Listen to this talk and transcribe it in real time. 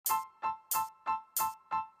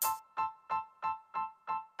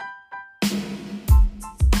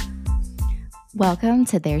Welcome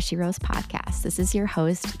to There She Rose podcast. This is your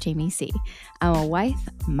host, Jamie C. I'm a wife,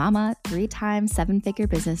 mama, 3-time 7-figure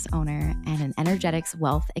business owner, and an energetics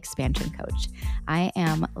wealth expansion coach. I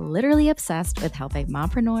am literally obsessed with helping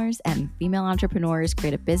mompreneurs and female entrepreneurs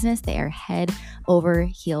create a business they are head over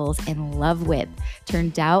heels in love with, turn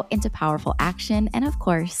doubt into powerful action, and of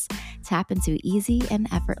course, tap into easy and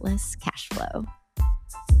effortless cash flow.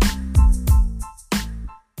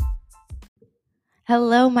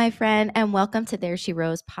 Hello, my friend, and welcome to There She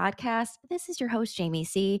Rose podcast. This is your host, Jamie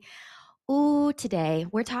C. Today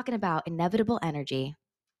we're talking about inevitable energy.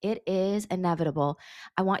 It is inevitable.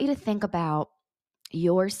 I want you to think about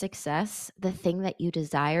your success, the thing that you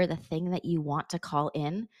desire, the thing that you want to call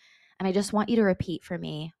in. And I just want you to repeat for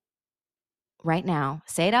me right now.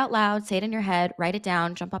 Say it out loud, say it in your head, write it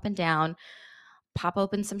down, jump up and down, pop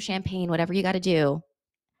open some champagne, whatever you got to do.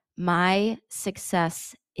 My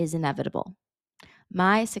success is inevitable.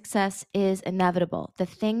 My success is inevitable. The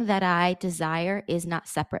thing that I desire is not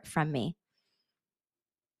separate from me.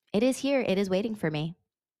 It is here. It is waiting for me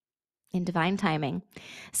in divine timing.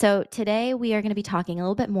 So today we are going to be talking a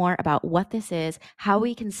little bit more about what this is, how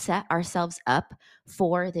we can set ourselves up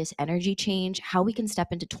for this energy change, how we can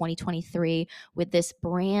step into 2023 with this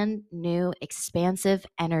brand new expansive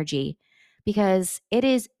energy. Because it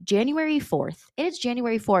is January 4th. It is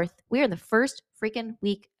January 4th. We are in the first freaking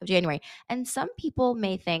week of January. And some people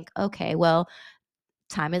may think, okay, well,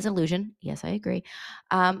 time is illusion. Yes, I agree.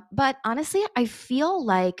 But honestly, I feel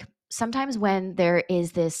like sometimes when there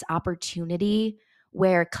is this opportunity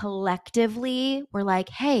where collectively we're like,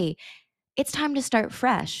 hey, it's time to start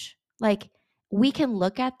fresh. Like we can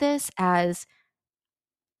look at this as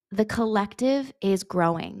the collective is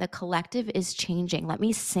growing, the collective is changing. Let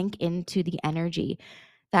me sink into the energy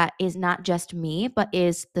that is not just me, but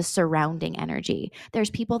is the surrounding energy. There's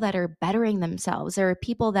people that are bettering themselves. There are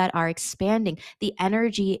people that are expanding. The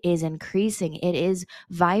energy is increasing. It is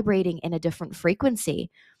vibrating in a different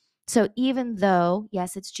frequency. So even though,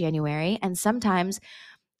 yes, it's January, and sometimes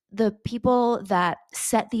the people that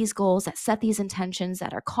set these goals, that set these intentions,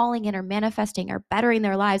 that are calling in or manifesting or bettering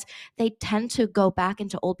their lives, they tend to go back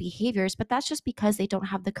into old behaviors, but that's just because they don't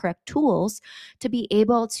have the correct tools to be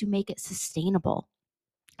able to make it sustainable.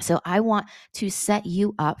 So I want to set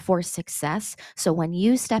you up for success. So when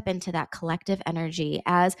you step into that collective energy,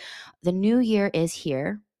 as the new year is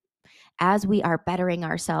here, as we are bettering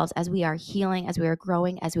ourselves, as we are healing, as we are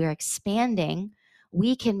growing, as we are expanding,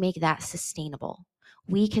 we can make that sustainable.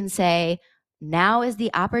 We can say, now is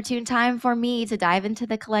the opportune time for me to dive into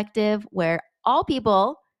the collective where all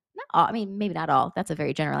people, not all, I mean, maybe not all, that's a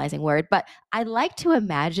very generalizing word, but I like to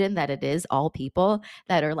imagine that it is all people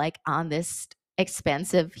that are like on this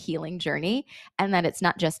expansive healing journey and that it's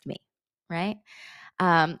not just me, right?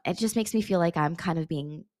 It just makes me feel like I'm kind of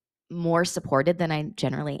being more supported than I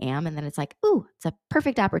generally am. And then it's like, ooh, it's a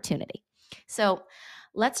perfect opportunity. So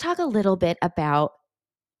let's talk a little bit about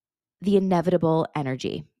the inevitable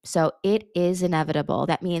energy. So it is inevitable.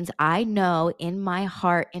 That means I know in my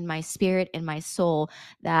heart, in my spirit, in my soul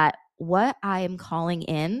that what I am calling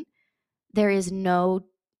in, I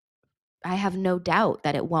have no doubt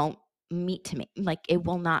that it won't meet to me. Like it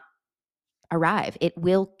will not arrive. It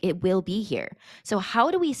will be here. So how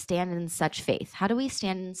do we stand in such faith? How do we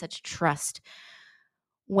stand in such trust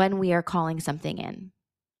when we are calling something in?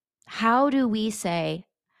 How do we say,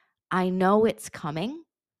 I know it's coming,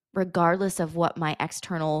 regardless of what my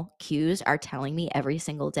external cues are telling me every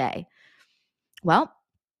single day? Well,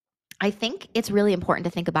 I think it's really important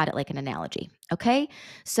to think about it like an analogy. Okay.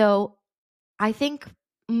 So I think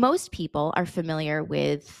most people are familiar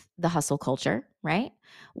with the hustle culture, right?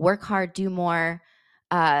 Work hard, do more,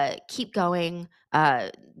 keep going.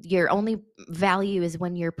 Your only value is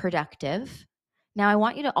when you're productive. Now, I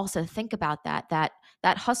want you to also think about that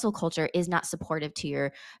hustle culture is not supportive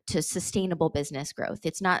to sustainable business growth.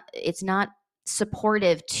 It's not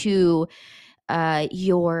supportive to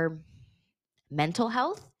your mental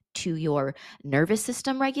health, to your nervous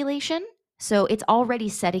system regulation. So it's already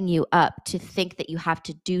setting you up to think that you have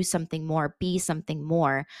to do something more, be something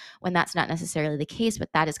more, when that's not necessarily the case, but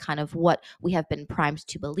that is kind of what we have been primed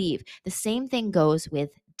to believe. The same thing goes with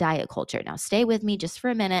diet culture. Now, stay with me just for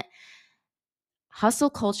a minute. Hustle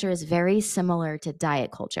culture is very similar to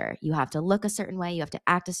diet culture. You have to look a certain way, you have to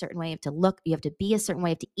act a certain way, you have to be a certain way,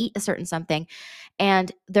 you have to eat a certain something.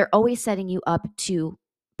 And they're always setting you up to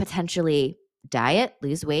potentially diet,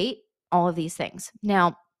 lose weight, all of these things.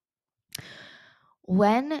 Now,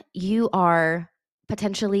 when you are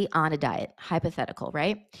potentially on a diet, hypothetical,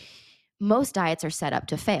 right? Most diets are set up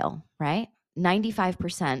to fail, right?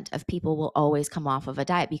 95% of people will always come off of a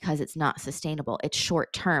diet because it's not sustainable. It's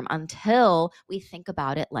short term until we think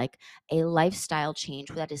about it like a lifestyle change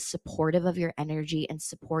that is supportive of your energy and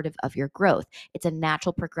supportive of your growth. It's a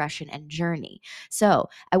natural progression and journey. So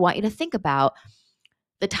I want you to think about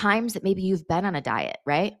the times that maybe you've been on a diet,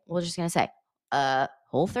 right? We're just going to say,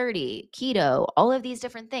 Whole30, keto, all of these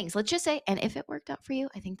different things. Let's just say, and if it worked out for you,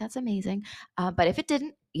 I think that's amazing. But if it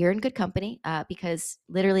didn't, you're in good company because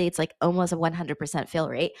literally it's like almost a 100% fail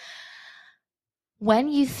rate. When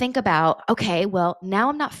you think about, okay, well, now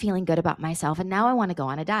I'm not feeling good about myself and now I want to go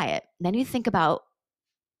on a diet. Then you think about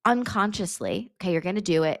unconsciously, okay, you're going to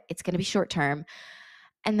do it. It's going to be short term.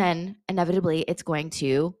 And then inevitably it's going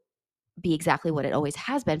to be exactly what it always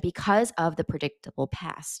has been because of the predictable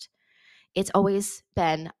past. It's always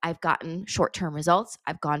been, I've gotten short term results.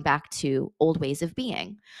 I've gone back to old ways of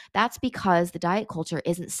being. That's because the diet culture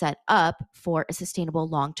isn't set up for a sustainable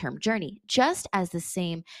long term journey, just as the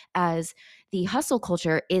same as the hustle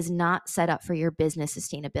culture is not set up for your business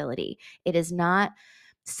sustainability. It is not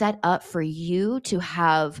set up for you to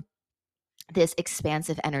have this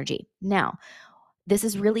expansive energy. Now, this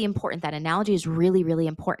is really important. That analogy is really, really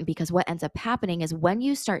important because what ends up happening is when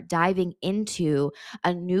you start diving into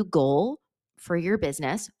a new goal for your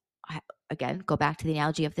business, again, go back to the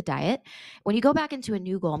analogy of the diet. When you go back into a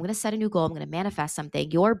new goal, I'm going to set a new goal, I'm going to manifest something.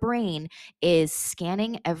 Your brain is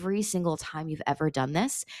scanning every single time you've ever done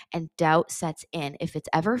this, and doubt sets in. If it's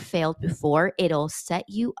ever failed before, it'll set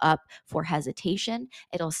you up for hesitation.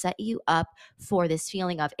 It'll set you up for this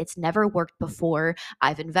feeling of it's never worked before.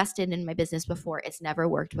 I've invested in my business before. It's never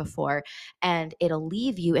worked before. And it'll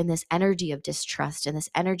leave you in this energy of distrust and this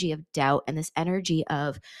energy of doubt and this energy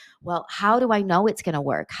of, well, how do I know it's going to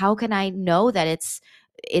work? How can I know that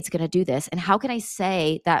it's going to do this? And how can I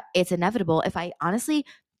say that it's inevitable if I honestly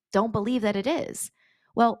don't believe that it is?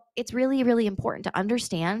 Well, it's really, really important to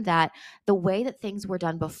understand that the way that things were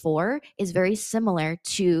done before is very similar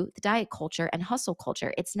to the diet culture and hustle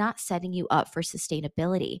culture. It's not setting you up for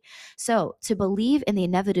sustainability. So, to believe in the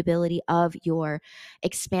inevitability of your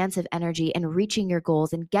expansive energy and reaching your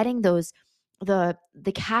goals and getting those the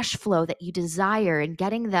cash flow that you desire and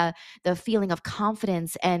getting the feeling of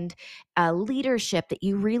confidence and leadership that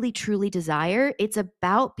you really truly desire, it's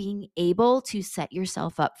about being able to set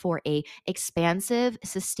yourself up for a expansive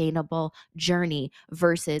sustainable journey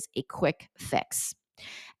versus a quick fix.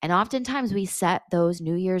 And oftentimes we set those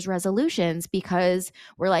New Year's resolutions because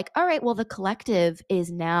we're like, all right, well, the collective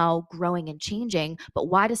is now growing and changing, but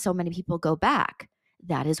why do so many people go back?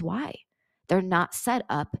 That is why. They're not set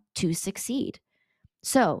up to succeed.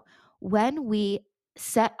 So when we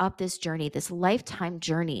set up this journey, this lifetime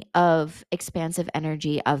journey of expansive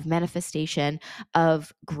energy, of manifestation,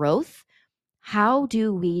 of growth, how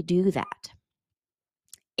do we do that?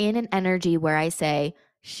 In an energy where I say,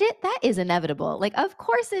 shit, that is inevitable. Like, of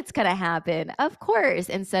course it's going to happen. Of course.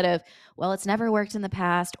 Instead of, well, it's never worked in the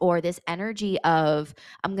past, or this energy of,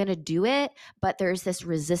 I'm going to do it, but there's this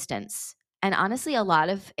resistance. And honestly,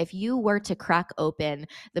 if you were to crack open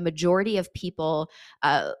the majority of people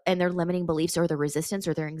and their limiting beliefs or their resistance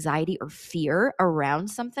or their anxiety or fear around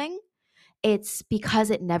something, it's because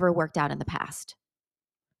it never worked out in the past.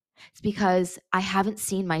 It's because I haven't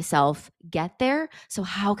seen myself get there. So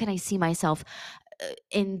how can I see myself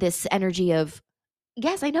in this energy of,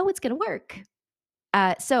 yes, I know it's going to work.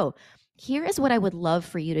 So here is what I would love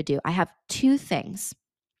for you to do. I have two things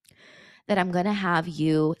that I'm going to have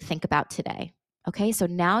you think about today. Okay. So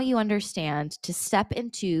now you understand to step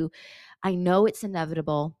into, I know it's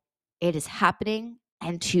inevitable. It is happening.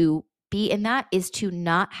 And to be in that is to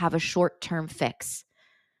not have a short-term fix.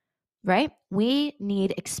 Right? We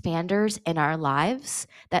need expanders in our lives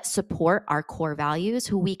that support our core values,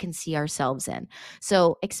 who we can see ourselves in.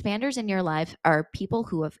 So, expanders in your life are people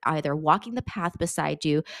who have either walking the path beside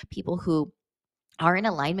you, people who are in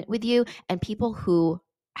alignment with you, and people who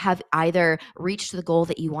have either reached the goal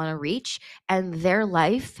that you want to reach, and their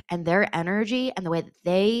life and their energy and the way that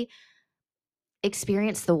they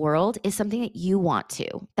experience the world is something that you want to,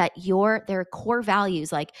 that their core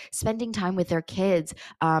values, like spending time with their kids,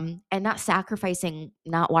 and not sacrificing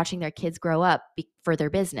not watching their kids grow up for their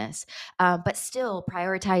business, but still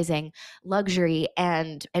prioritizing luxury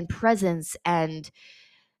and presence and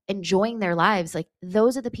enjoying their lives. Like,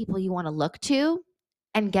 those are the people you want to look to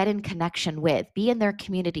and get in connection with, be in their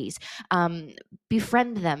communities,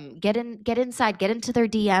 befriend them, get inside, get into their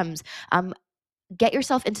DMs, get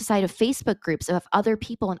yourself inside of Facebook groups of other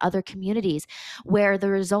people in other communities where the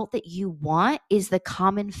result that you want is the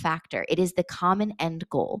common factor. It is the common end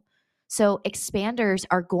goal. So expanders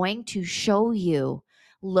are going to show you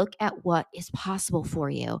Look at what is possible for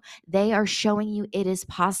you. They are showing you it is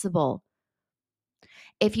possible.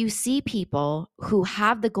 If you see people who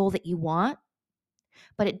have the goal that you want,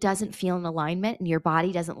 but it doesn't feel in alignment and your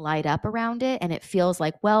body doesn't light up around it, and it feels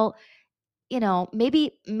like, well,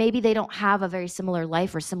 maybe they don't have a very similar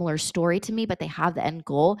life or similar story to me, but they have the end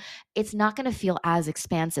goal. It's not going to feel as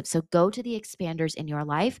expansive. So go to the expanders in your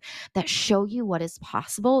life that show you what is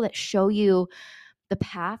possible, that show you the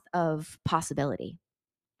path of possibility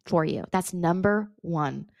for you. That's number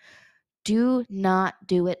one. Do not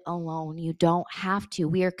do it alone. You don't have to.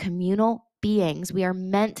 We are communal beings. We are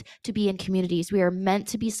meant to be in communities. We are meant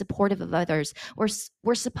to be supportive of others.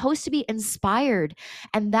 We're supposed to be inspired,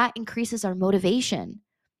 and that increases our motivation.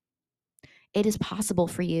 It is possible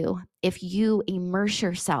for you if you immerse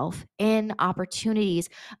yourself in opportunities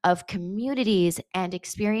of communities and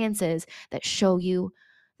experiences that show you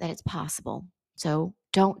that it's possible. So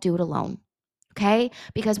don't do it alone. Okay?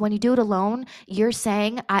 Because when you do it alone, you're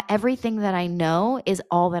saying, everything that I know is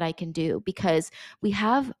all that I can do, because we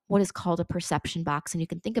have what is called a perception box. And you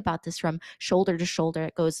can think about this from shoulder to shoulder.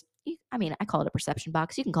 It goes, I call it a perception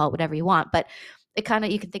box. You can call it whatever you want, but you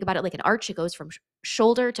can think about it like an arch. It goes from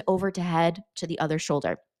shoulder to over to head to the other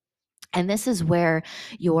shoulder. And this is where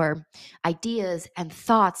your ideas and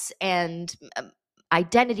thoughts and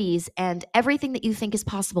identities and everything that you think is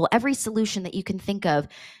possible, every solution that you can think of,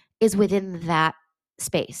 is within that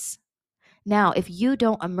space. Now, if you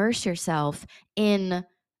don't immerse yourself in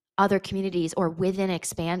other communities or within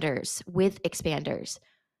expanders,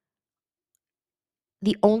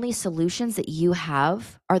 the only solutions that you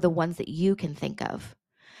have are the ones that you can think of.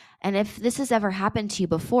 And if this has ever happened to you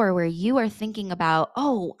before, where you are thinking about,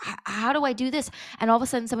 oh, how do I do this? And all of a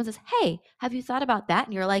sudden someone says, hey, have you thought about that?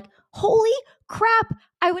 And you're like, holy crap,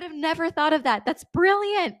 I would have never thought of that. That's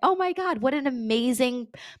brilliant. Oh my God, what an amazing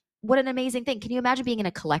thing. Can you imagine being in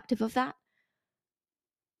a collective of that?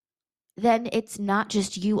 Then it's not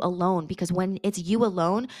just you alone, because when it's you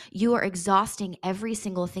alone, you are exhausting every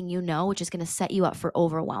single thing you know, which is going to set you up for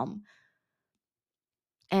overwhelm.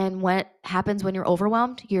 And what happens when you're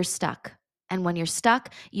overwhelmed? You're stuck. And when you're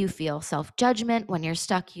stuck, you feel self-judgment. When you're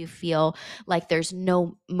stuck, you feel like there's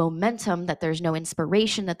no momentum, that there's no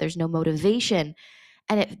inspiration, that there's no motivation.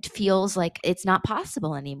 And it feels like it's not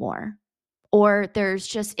possible anymore. Or there's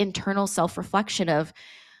just internal self-reflection of,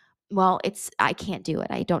 well, I can't do it.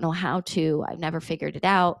 I don't know how to. I've never figured it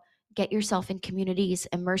out. Get yourself in communities,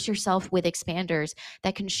 immerse yourself with expanders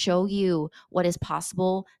that can show you what is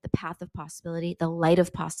possible, the path of possibility, the light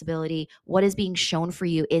of possibility. What is being shown for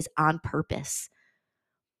you is on purpose.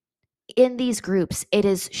 In these groups, it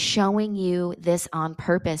is showing you this on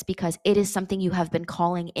purpose because it is something you have been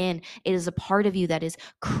calling in. It is a part of you that is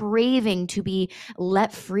craving to be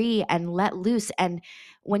let free and let loose. And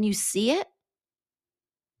when you see it,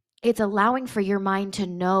 it's allowing for your mind to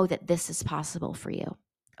know that this is possible for you.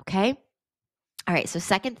 Okay? All right. So,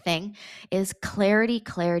 second thing is clarity,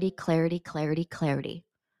 clarity, clarity, clarity, clarity.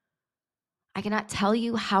 I cannot tell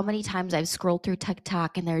you how many times I've scrolled through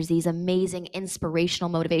TikTok and there's these amazing inspirational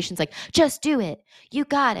motivations like, just do it. You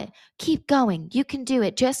got it. Keep going. You can do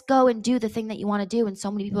it. Just go and do the thing that you want to do. And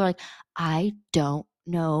so many people are like, I don't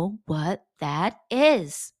know what that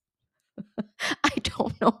is. I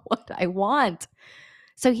don't know what I want.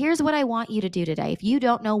 So here's what I want you to do today. If you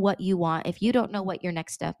don't know what you want, if you don't know what your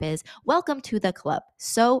next step is, welcome to the club.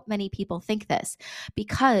 So many people think this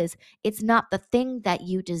because it's not the thing that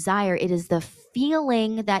you desire, it is the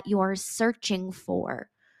feeling that you're searching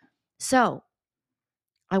for. So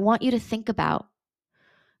I want you to think about,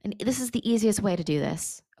 and this is the easiest way to do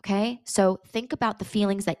this, okay? So think about the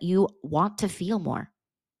feelings that you want to feel more.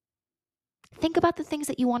 Think about the things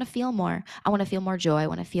that you want to feel more. I want to feel more joy. I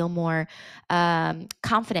want to feel more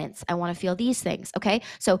confidence. I want to feel these things. Okay.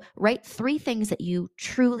 So write 3 things that you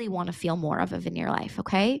truly want to feel more of in your life.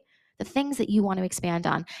 Okay. The things that you want to expand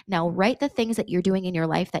on. Now write the things that you're doing in your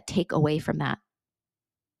life that take away from that.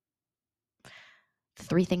 The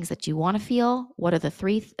 3 things that you want to feel. What are the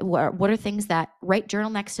 3? What are things that, write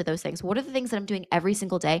journal next to those things. What are the things that I'm doing every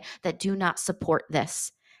single day that do not support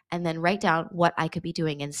this? And then write down what I could be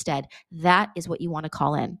doing instead. That is what you want to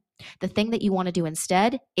call in. The thing that you want to do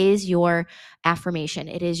instead is your affirmation.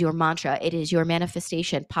 It is your mantra. It is your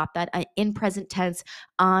manifestation. Pop that in present tense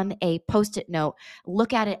on a Post-it note.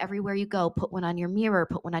 Look at it everywhere you go. Put one on your mirror.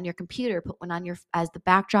 Put one on your computer. Put one on as the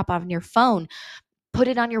backdrop on your phone. Put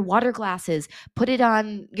it on your water glasses. Put it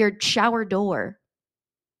on your shower door.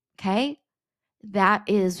 Okay? That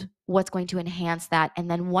is what's going to enhance that. And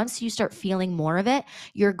then once you start feeling more of it,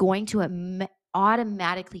 you're going to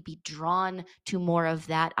automatically be drawn to more of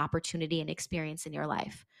that opportunity and experience in your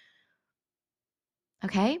life.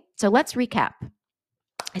 Okay, so let's recap.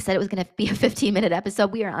 I said it was going to be a 15-minute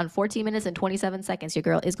episode. We are on 14 minutes and 27 seconds. Your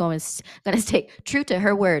girl is going to stay true to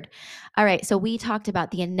her word. All right, so we talked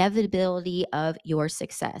about the inevitability of your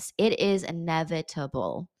success. It is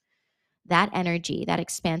inevitable. That energy, that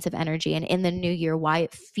expansive energy, and in the new year, why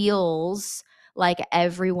it feels like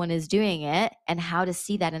everyone is doing it and how to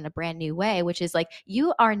see that in a brand new way, which is like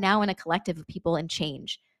you are now in a collective of people and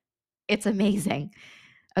change. It's amazing.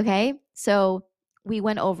 Okay. So we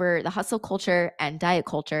went over the hustle culture and diet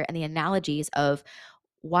culture and the analogies of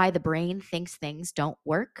why the brain thinks things don't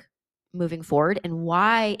work moving forward and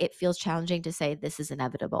why it feels challenging to say this is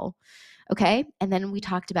inevitable. Okay. And then we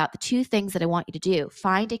talked about the two things that I want you to do: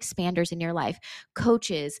 find expanders in your life,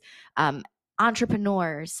 coaches,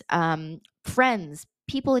 entrepreneurs, friends,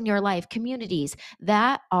 people in your life, communities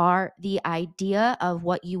that are the idea of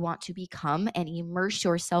what you want to become, and immerse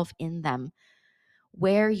yourself in them.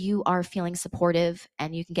 Where you are feeling supportive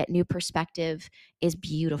and you can get new perspective is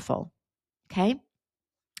beautiful. Okay.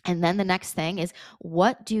 And then the next thing is,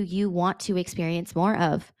 what do you want to experience more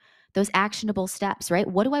of? Those actionable steps, right?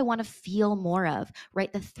 What do I want to feel more of?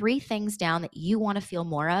 Write the 3 things down that you want to feel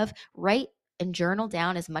more of. Write and journal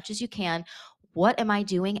down as much as you can. What am I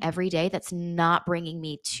doing every day that's not bringing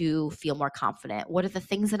me to feel more confident? What are the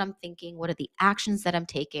things that I'm thinking? What are the actions that I'm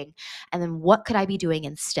taking? And then what could I be doing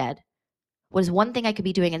instead? What is one thing I could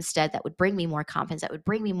be doing instead that would bring me more confidence, that would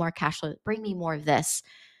bring me more cash flow, bring me more of this?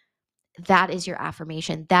 That is your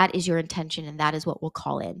affirmation. That is your intention. And that is what we'll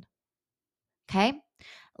call in. Okay.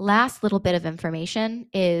 Last little bit of information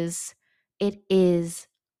is it is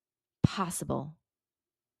possible.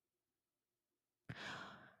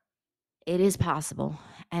 It is possible.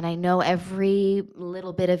 And I know every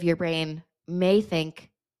little bit of your brain may think,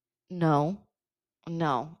 no,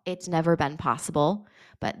 it's never been possible.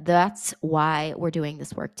 But that's why we're doing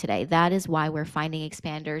this work today. That is why we're finding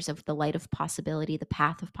expanders of the light of possibility, the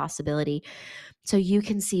path of possibility, so you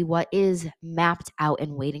can see what is mapped out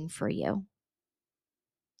and waiting for you.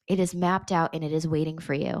 It is mapped out and it is waiting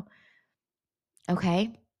for you.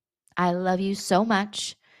 Okay? I love you so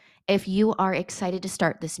much. If you are excited to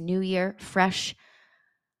start this new year fresh,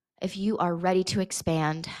 if you are ready to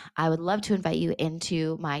expand, I would love to invite you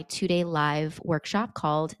into my 2-day live workshop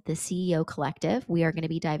called the CEO Collective. We are going to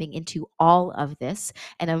be diving into all of this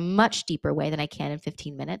in a much deeper way than I can in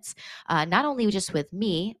 15 minutes, not only just with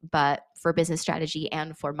me, but for business strategy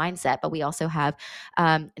and for mindset. But we also have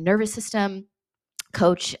nervous system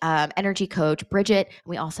coach, energy coach, Bridget.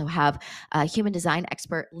 We also have human design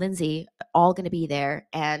expert, Lindsay, all going to be there.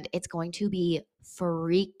 And it's going to be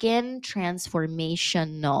freaking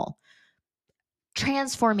transformational.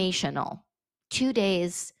 Transformational. 2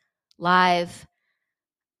 days live.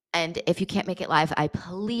 And if you can't make it live, I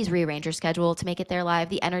please rearrange your schedule to make it there live.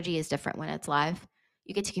 The energy is different when it's live.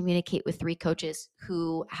 You get to communicate with 3 coaches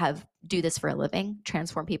who do this for a living,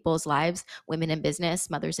 transform people's lives, women in business,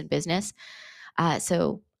 mothers in business.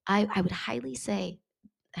 So I would highly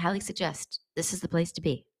suggest this is the place to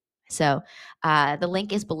be. So the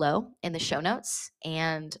link is below in the show notes,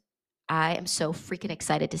 and I am so freaking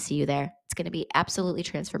excited to see you there. It's going to be absolutely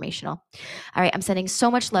transformational. All right, I'm sending so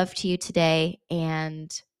much love to you today, and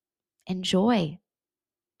enjoy.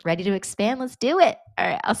 Ready to expand? Let's do it. All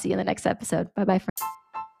right, I'll see you in the next episode. Bye-bye.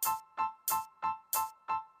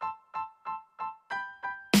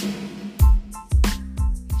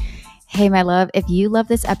 Hey, my love, if you love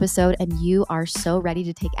this episode and you are so ready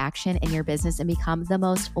to take action in your business and become the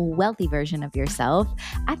most wealthy version of yourself,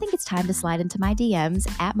 I think it's time to slide into my DMs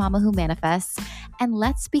at Mama Who Manifests and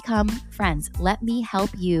let's become friends. Let me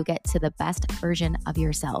help you get to the best version of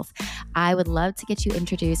yourself. I would love to get you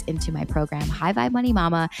introduced into my program, High Vibe Money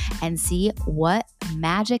Mama, and see what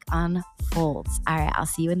magic unfolds. All right, I'll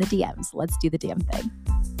see you in the DMs. Let's do the damn thing.